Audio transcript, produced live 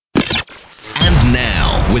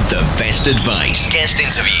with the best advice, guest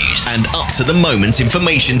interviews, and up-to-the-moment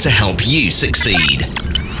information to help you succeed.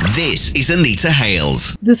 This is Anita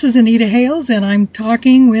Hales. This is Anita Hales, and I'm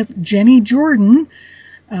talking with Jenny Jordan,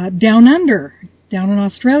 down under, down in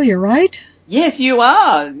Australia, right? Yes, you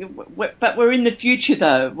are. But we're in the future,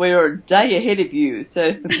 though. We're a day ahead of you,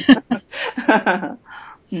 so...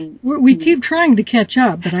 We keep trying to catch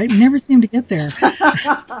up, but I never seem to get there.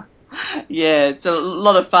 Yeah, it's a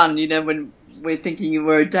lot of fun, when we're thinking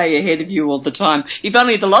we're a day ahead of you all the time. If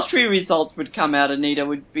only the lottery results would come out, Anita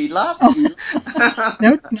would be laughing. Oh,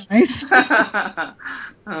 that's nice.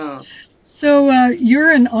 Oh. So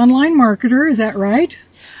you're an online marketer, is that right?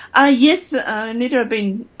 Yes, Anita, I've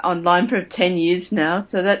been online for 10 years now,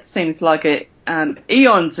 so that seems like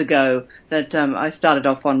eons ago that I started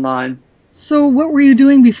off online. So what were you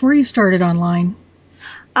doing before you started online?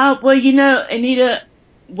 Well, Anita,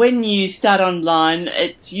 when you start online,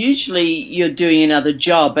 it's usually you're doing another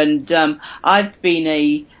job, and I've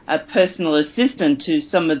been a personal assistant to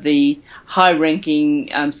some of the high-ranking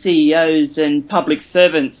CEOs and public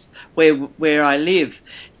servants where I live.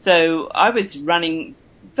 So I was running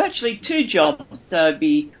virtually two jobs. So I'd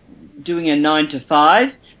be doing a 9 to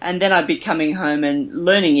 5, and then I'd be coming home and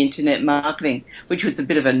learning internet marketing, which was a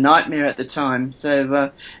bit of a nightmare at the time. So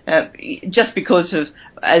just because of,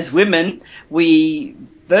 as women, we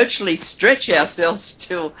virtually stretch ourselves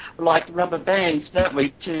to like rubber bands, don't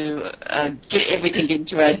we, to get everything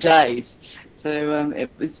into our days. So it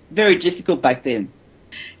was very difficult back then.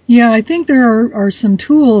 Yeah, I think there are some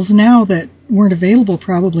tools now that weren't available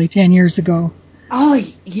probably 10 years ago. Oh,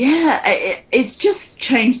 yeah, it's just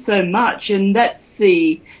changed so much, and that's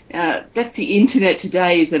the internet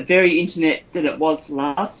today is a very internet that it was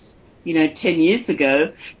last, 10 years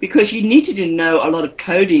ago, because you needed to know a lot of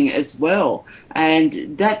coding as well,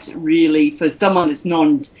 and that's really, for someone that's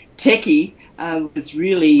non-techie, was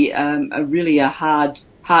really a hard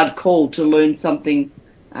call to learn something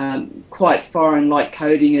quite foreign like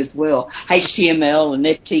coding as well, HTML and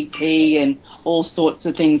FTP and all sorts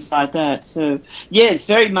of things like that. So yeah, it's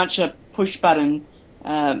very much a push button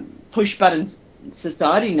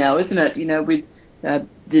society now, isn't it? With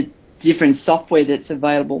the different software that's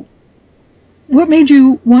available. What made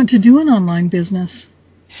you want to do an online business?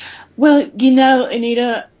 Well,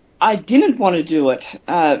 Anita, I didn't want to do it.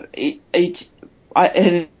 And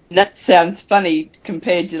that sounds funny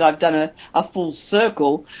compared to I've done a full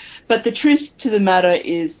circle, but the truth to the matter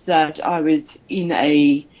is that I was in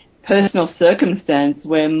a personal circumstance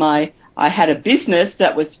where I had a business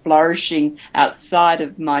that was flourishing outside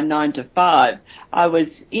of my 9 to 5. I was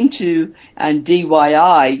into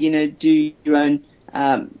DIY, do your own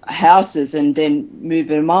houses and then move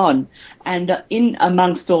them on. And in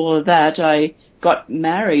amongst all of that, I got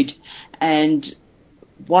married, and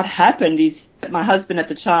what happened is that my husband at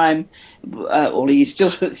the time, well, he's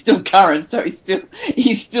still current, so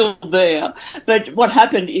he's still there. But what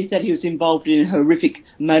happened is that he was involved in a horrific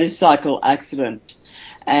motorcycle accident,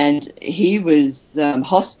 and he was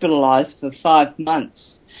hospitalized for 5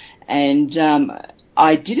 months, and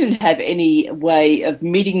I didn't have any way of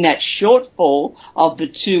meeting that shortfall of the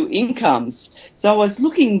two incomes. So I was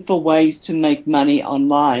looking for ways to make money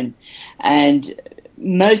online, and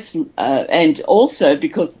also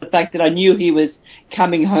because of the fact that I knew he was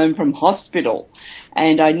coming home from hospital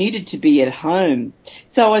and I needed to be at home.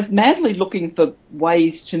 So I was madly looking for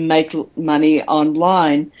ways to make money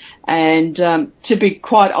online, and to be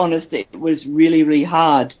quite honest, it was really, really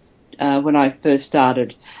hard when I first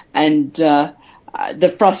started. And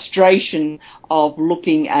the frustration of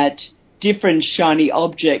looking at different shiny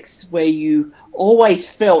objects where you always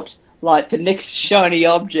felt like the next shiny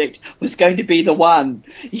object was going to be the one,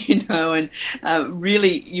 and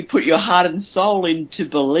really you put your heart and soul into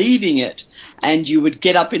believing it, and you would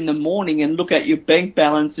get up in the morning and look at your bank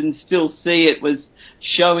balance and still see it was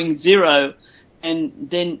showing zero, and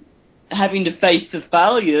then having to face the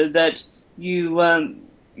failure that you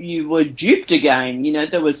were duped again.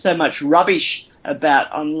 There was so much rubbish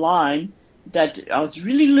about online that I was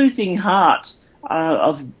really losing heart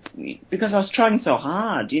because I was trying so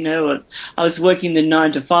hard. I was working the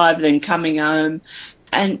 9 to 5, then coming home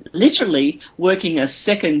and literally working a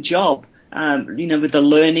second job, with the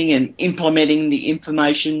learning and implementing the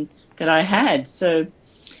information that I had. So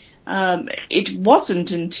it wasn't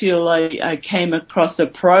until I came across a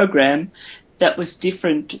program that was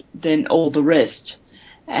different than all the rest,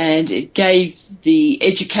 and it gave the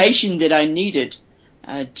education that I needed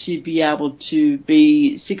to be able to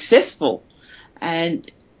be successful.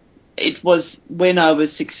 And it was when I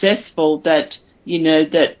was successful that,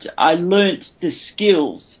 that I learnt the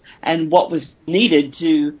skills and what was needed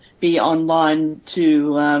to be online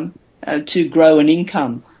to grow an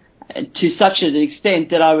income to such an extent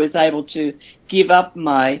that I was able to give up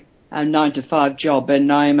my 9-to-5 job,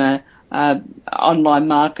 and I'm a online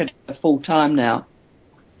marketer full time now.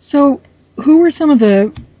 So, who were some of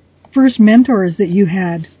the first mentors that you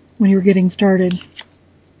had when you were getting started?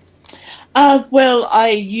 Well, I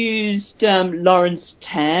used Lawrence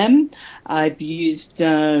Tam. I've used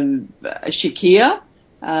Shakir.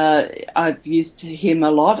 I've used him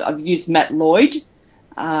a lot. I've used Matt Lloyd.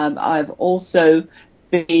 I've also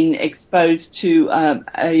been exposed to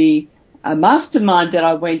a mastermind that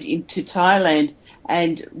I went into Thailand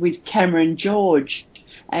and with Cameron George.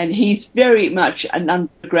 And he's very much an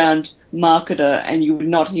underground marketer, and you would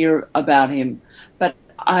not hear about him. But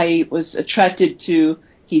I was attracted to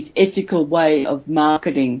his ethical way of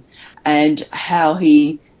marketing and how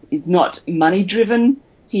he is not money driven.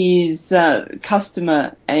 He's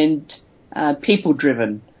customer and people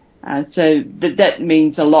driven. So that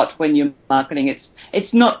means a lot when you're marketing.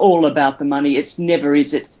 It's not all about the money. It's never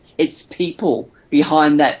is. It's people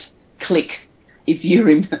behind that click. If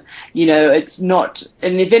it's not.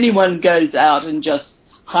 And if anyone goes out and just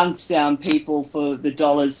hunts down people for the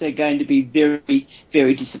dollars, they're going to be very,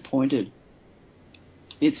 very disappointed.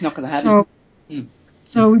 It's not going to happen.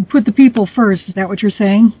 So put the people first. Is that what you're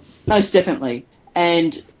saying? Most definitely.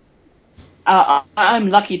 And I'm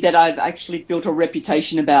lucky that I've actually built a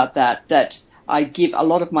reputation about that I give a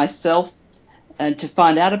lot of myself to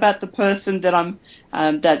find out about the person that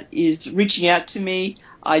that is reaching out to me.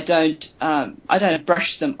 I don't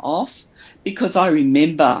brush them off, because I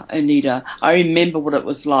remember, Anita, what it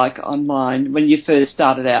was like online when you first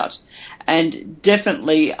started out. And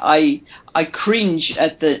definitely I cringe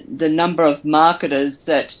at the number of marketers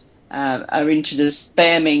that are into the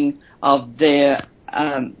spamming of their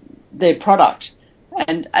product.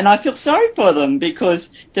 And I feel sorry for them, because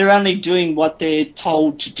they're only doing what they're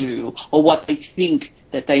told to do or what they think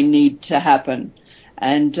that they need to happen.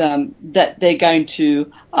 And that they're going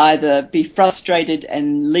to either be frustrated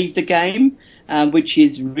and leave the game, which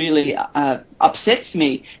is really upsets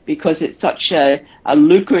me, because it's such a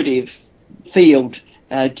lucrative field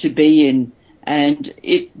to be in, and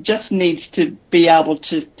it just needs to be able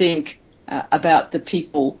to think about the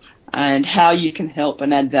people and how you can help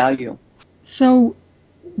and add value. So,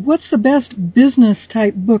 what's the best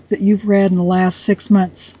business-type book that you've read in the last 6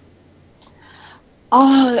 months?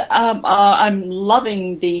 I'm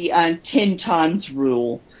loving the 10 times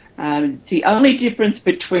rule. It's the only difference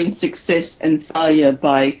between success and failure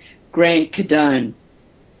by Grant Cardone.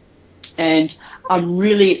 And I'm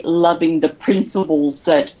really loving the principles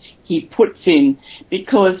that he puts in,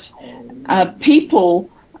 because people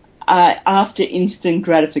are after instant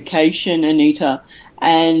gratification, Anita,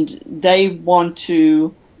 and they want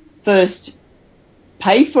to first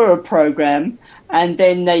pay for a program, and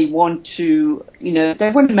then they want to,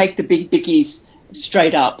 make the big biggies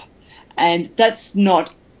straight up. And that's not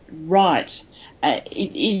right.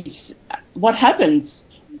 It is what happens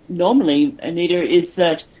normally, Anita, is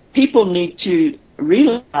that people need to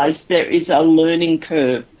realize there is a learning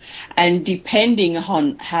curve. And depending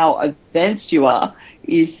on how advanced you are,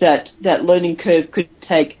 is that learning curve could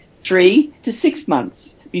take 3 to 6 months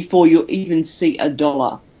before you even see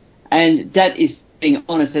 $1. And that is being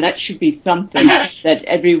honest, and that should be something that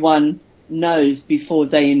everyone knows before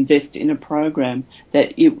they invest in a program,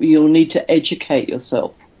 that you'll need to educate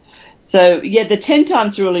yourself. So, yeah, the 10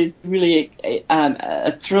 times rule is really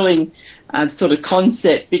a thrilling sort of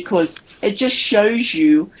concept, because it just shows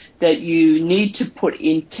you that you need to put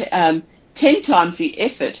in 10 times the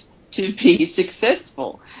effort to be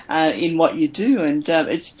successful in what you do. And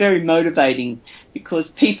it's very motivating,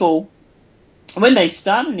 because people, when they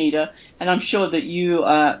start, Anita, and I'm sure that you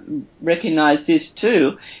recognize this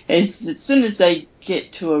too, is as soon as they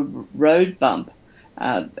get to a road bump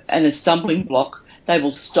and a stumbling block, they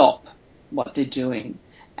will stop what they're doing.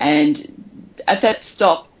 And at that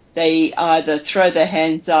stop, they either throw their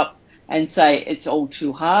hands up and say it's all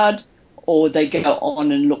too hard, or they go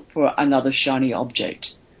on and look for another shiny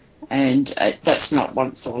object. And that's not what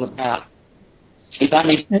it's all about. If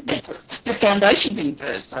only put the foundations in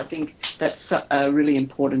first. I think that's a really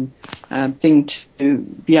important thing to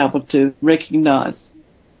be able to recognize.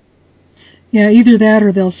 Yeah, either that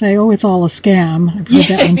or they'll say, oh, it's all a scam. I've heard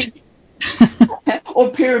that one too.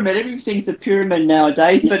 Or pyramid. Everything's a pyramid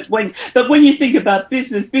nowadays. But when you think about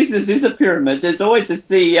business is a pyramid. There's always a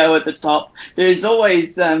CEO at the top. There's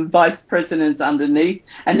always vice presidents underneath.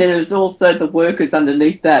 And then there's also the workers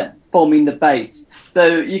underneath that forming the base. So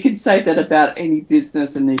you can say that about any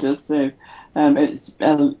business, Anita. So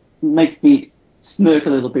it makes me smirk a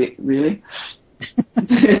little bit, really.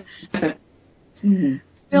 Mm-hmm.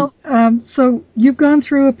 Well, so you've gone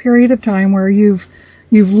through a period of time where you've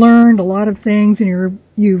learned a lot of things, and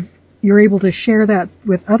you're able to share that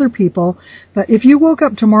with other people. But if you woke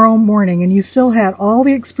up tomorrow morning and you still had all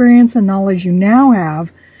the experience and knowledge you now have,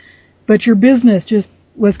 but your business just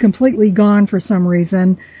was completely gone for some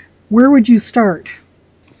reason, where would you start?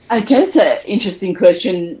 Okay, that's an interesting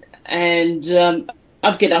question, and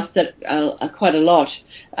I've get asked that quite a lot.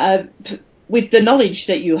 With the knowledge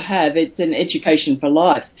that you have, it's an education for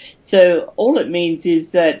life. So all it means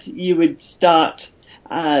is that you would start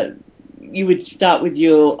with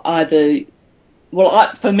your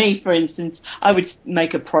for me, for instance, I would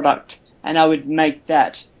make a product and I would make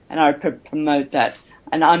that and I would promote that.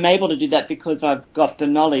 And I'm able to do that because I've got the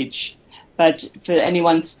knowledge. But for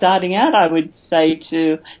anyone starting out, I would say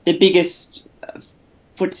the biggest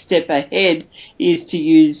footstep ahead is to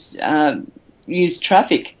use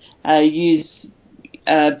traffic.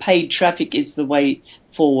 Paid traffic is the way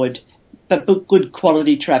forward, but good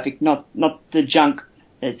quality traffic, not the junk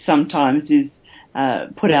that sometimes is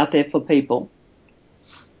put out there for people.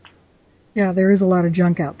 Yeah, there is a lot of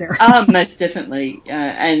junk out there. Most definitely,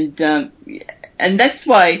 and that's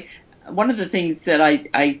why one of the things that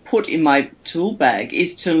I put in my tool bag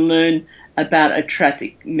is to learn about a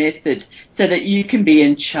traffic method so that you can be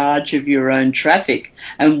in charge of your own traffic.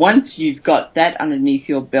 And once you've got that underneath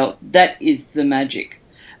your belt, that is the magic,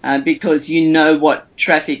 because you know what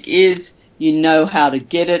traffic is, you know how to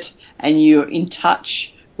get it, and you're in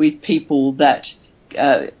touch with people that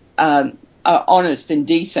are honest and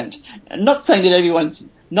decent. I'm not saying that everyone's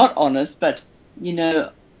not honest, but,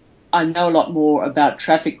 I know a lot more about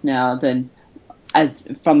traffic now than as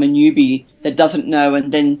from a newbie that doesn't know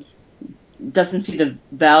and then doesn't see the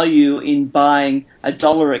value in buying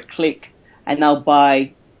 $1 a click, and they'll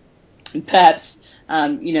buy perhaps,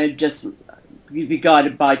 just be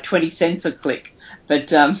guided by 20 cents a click. But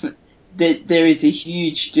there is a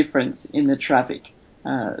huge difference in the traffic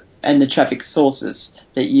and the traffic sources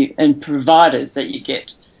and providers that you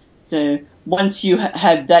get. So once you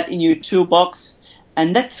have that in your toolbox,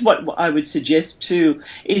 and that's what I would suggest too,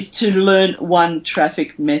 is to learn one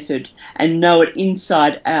traffic method and know it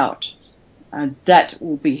inside out. And that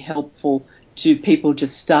will be helpful to people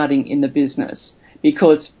just starting in the business,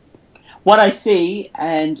 because what I see,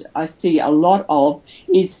 and I see a lot of,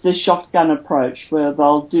 is the shotgun approach, where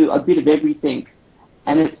they'll do a bit of everything,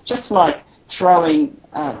 and it's just like throwing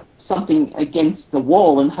something against the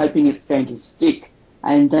wall and hoping it's going to stick,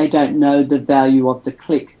 and they don't know the value of the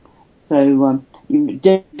click. So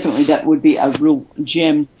definitely that would be a real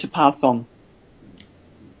gem to pass on.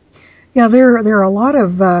 Yeah, there are a lot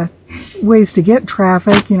of ways to get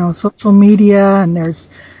traffic, social media, and there's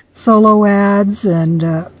solo ads and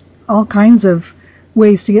all kinds of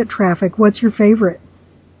ways to get traffic. What's your favorite?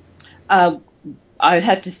 I'd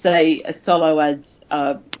have to say solo ads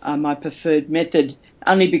are my preferred method,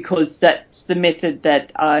 only because that's the method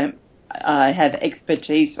that I have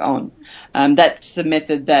expertise on. That's the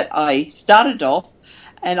method that I started off,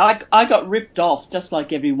 and I got ripped off just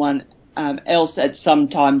like everyone else at some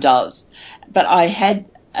time does. But I had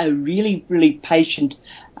a really, really patient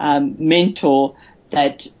mentor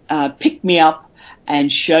that picked me up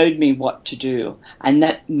and showed me what to do. And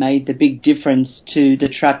that made the big difference to the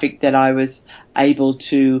traffic that I was able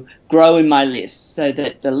to grow in my list, so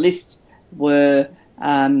that the lists were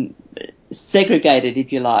segregated,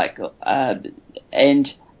 if you like, and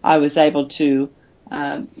I was able to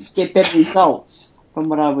get better results from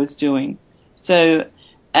what I was doing. So,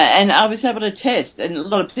 and I was able to test, and a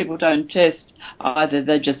lot of people don't test either.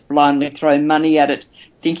 They just blindly throw money at it,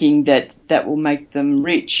 thinking that that will make them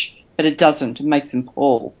rich, but it doesn't. It makes them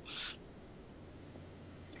poor.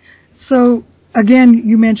 So, again,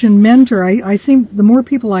 you mentioned mentor. I think the more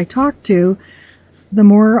people I talk to, the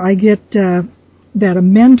more I get that a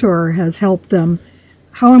mentor has helped them.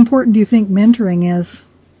 How important do you think mentoring is?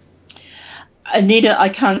 Anita, I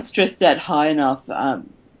can't stress that high enough.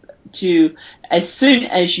 To as soon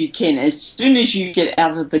as you get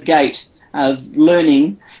out of the gate of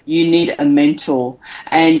learning, you need a mentor,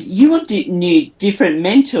 and you will need different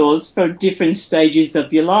mentors for different stages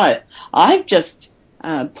of your life. I've just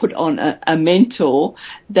put on a mentor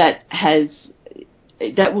that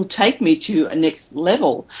will take me to a next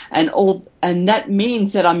level, and that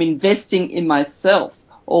means that I'm investing in myself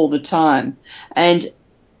all the time, and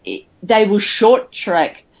they will short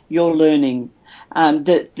track your learning.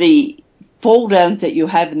 The fall downs that you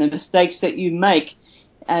have and the mistakes that you make,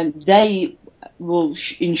 they will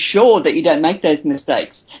ensure that you don't make those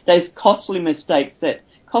mistakes, those costly mistakes that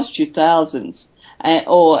cost you thousands.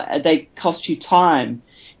 or they cost you time.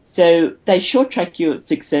 So they short track your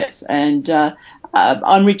success, and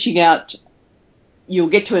I'm reaching out. You'll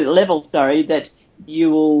get to a level, that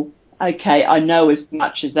you will, okay, I know as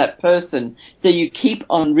much as that person. So you keep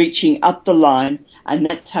on reaching up the line, and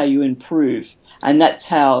that's how you improve, and that's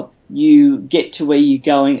how you get to where you're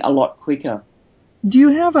going a lot quicker. Do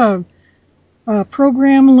you have a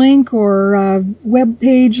program link or a web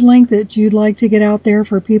page link that you'd like to get out there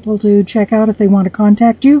for people to check out if they want to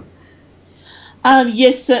contact you?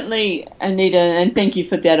 Yes, certainly, Anita, and thank you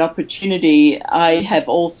for that opportunity. I have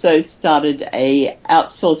also started a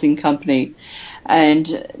outsourcing company, and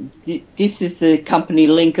this is the company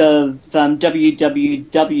link of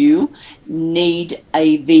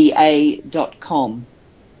www.needava.com.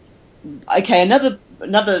 Okay, another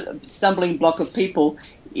stumbling block of people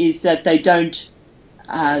is that they do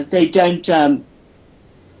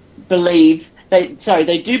believe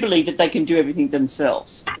that they can do everything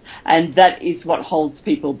themselves, and that is what holds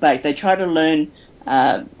people back. They try to learn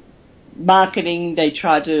marketing, they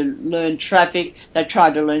try to learn traffic, they try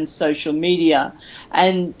to learn social media,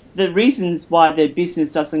 and the reasons why their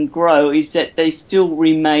business doesn't grow is that they still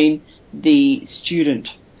remain the student.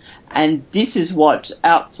 And this is what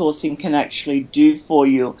outsourcing can actually do for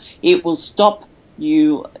you. It will stop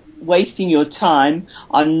you wasting your time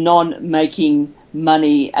on non-making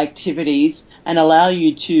money activities and allow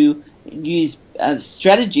you to use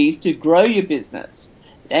strategies to grow your business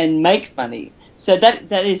and make money. So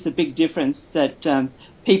that is the big difference that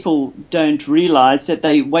people don't realize, that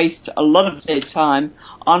they waste a lot of their time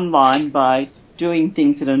online by doing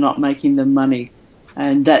things that are not making them money.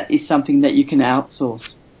 And that is something that you can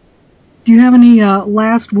outsource. Do you have any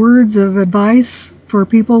last words of advice for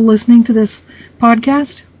people listening to this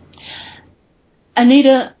podcast?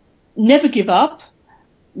 Anita, never give up.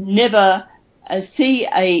 Never see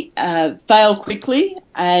a fail quickly,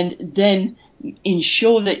 and then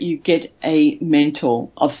ensure that you get a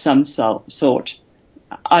mentor of some sort.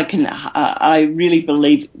 I really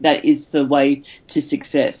believe that is the way to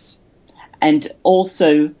success. And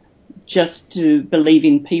also just to believe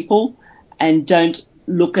in people and don't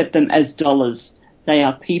look at them as dollars. They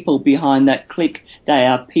are people behind that click. They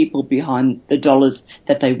are people behind the dollars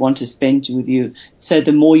that they want to spend with you. So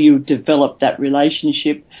the more you develop that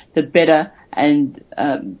relationship, the better, and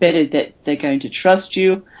better that they're going to trust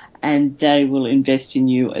you, and they will invest in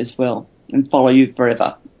you as well and follow you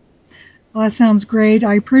forever. Well, that sounds great.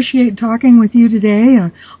 I appreciate talking with you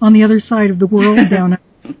today on the other side of the world down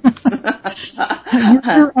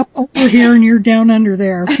You're up over here and you're down under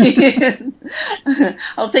there.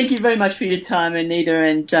 Well, thank you very much for your time, Anita,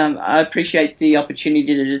 and I appreciate the opportunity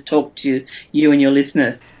to talk to you and your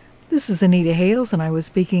listeners. This is Anita Hales, and I was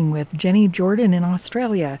speaking with Jenny Jordan in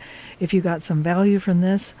Australia. If you got some value from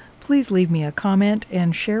this, please leave me a comment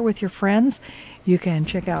and share with your friends. You can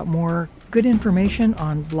check out more good information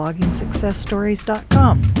on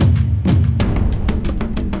bloggingsuccessstories.com.